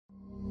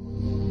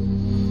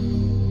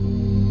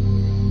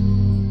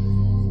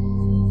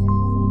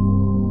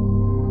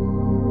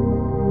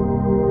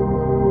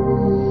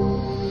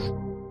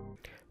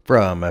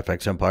From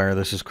FX Empire,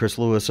 this is Chris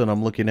Lewis, and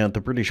I'm looking at the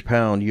British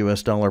pound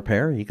US dollar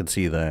pair. You can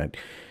see that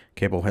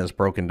cable has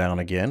broken down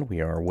again.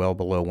 We are well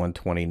below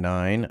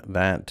 129.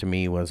 That to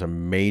me was a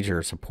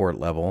major support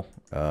level,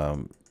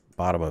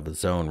 bottom of the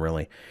zone,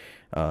 really.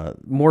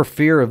 More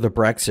fear of the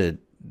Brexit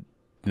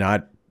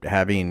not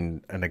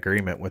having an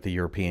agreement with the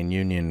European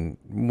Union,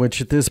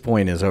 which at this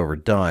point is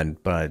overdone,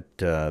 but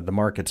the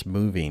market's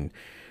moving,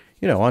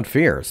 on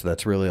fear. So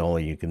that's really all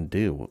you can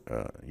do.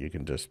 You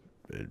can just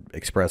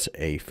express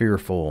a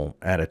fearful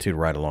attitude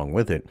right along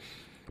with it.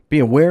 Be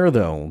aware,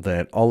 though,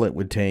 that all it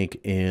would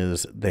take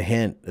is the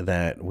hint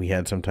that we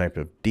had some type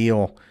of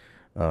deal.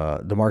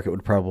 The market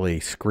would probably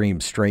scream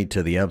straight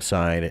to the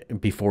upside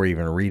before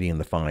even reading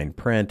the fine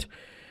print.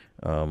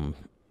 I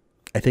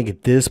think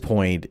at this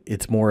point,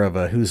 it's more of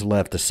a who's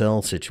left to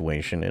sell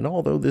situation. And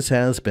although this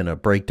has been a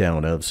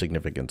breakdown of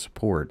significant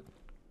support,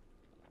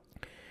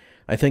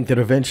 I think that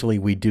eventually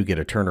we do get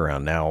a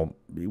turnaround. Now,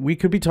 we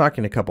could be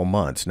talking a couple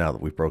months now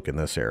that we've broken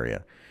this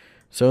area.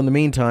 So in the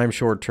meantime,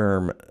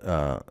 short-term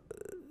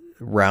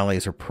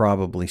rallies are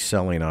probably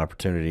selling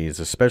opportunities,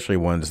 especially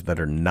ones that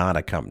are not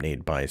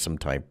accompanied by some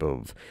type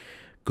of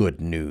good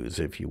news,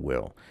 if you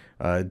will.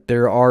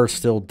 There are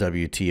still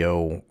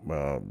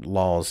WTO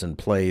laws in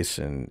place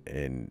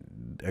and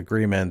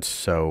agreements,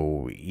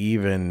 so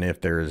even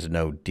if there is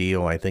no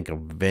deal, I think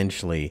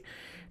eventually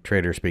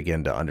traders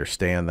begin to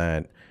understand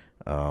that.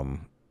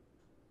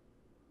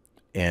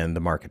 And the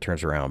market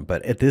turns around.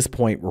 But at this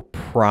point, we're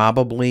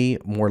probably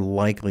more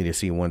likely to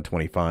see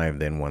 125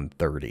 than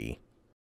 130.